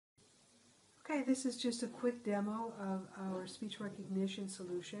Okay, this is just a quick demo of our speech recognition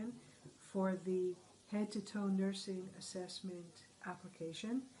solution for the head-to-toe nursing assessment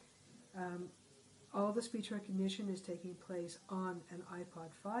application. All the speech recognition is taking place on an iPod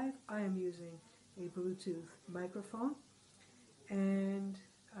 5. I am using a Bluetooth microphone, and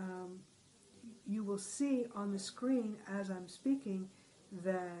you will see on the screen as I'm speaking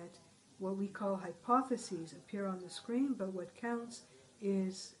that what we call hypotheses appear on the screen, but what counts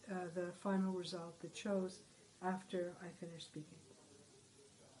is the final result that shows after I finish speaking.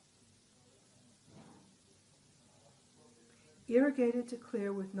 Irrigated to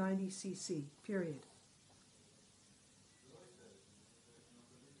clear with 90 cc, period.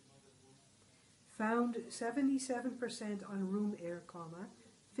 Found 77% on room air, comma,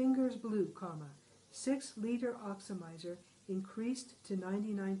 fingers blue, comma, 6-liter oximizer increased to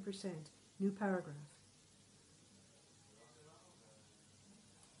 99%, new paragraph.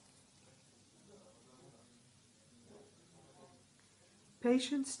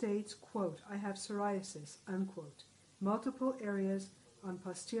 Patient states, quote, I have psoriasis, unquote, multiple areas on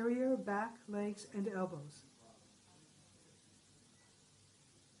posterior, back, legs, and elbows.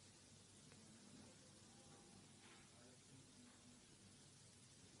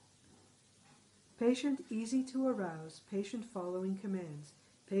 Patient easy to arouse, patient following commands,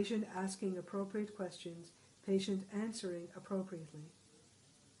 patient asking appropriate questions, patient answering appropriately.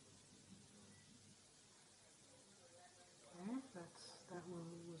 Okay, that one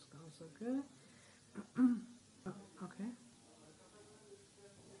was also good. Okay.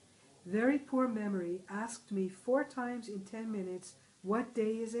 Very poor memory, asked me 4 times in 10 minutes, what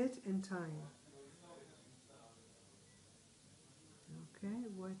day is it and time. Okay,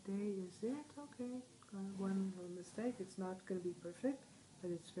 what day is it? Okay, got one little mistake. It's not going to be perfect,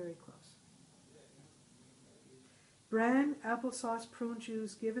 but it's very close. Bran applesauce prune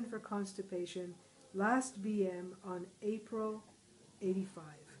juice given for constipation, last BM on April 85.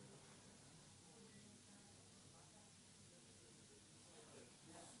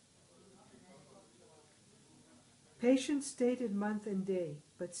 Patient stated month and day,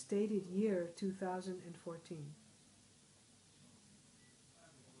 but stated year 2014.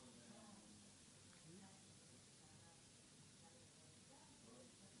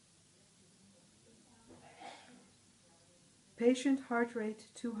 Patient heart rate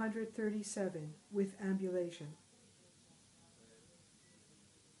 237 with ambulation.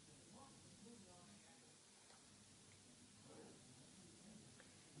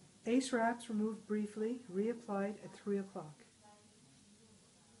 Ace wraps removed briefly, reapplied at 3 o'clock.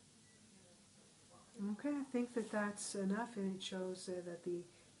 Okay, I think that's enough, and it shows that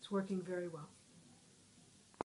it's working very well.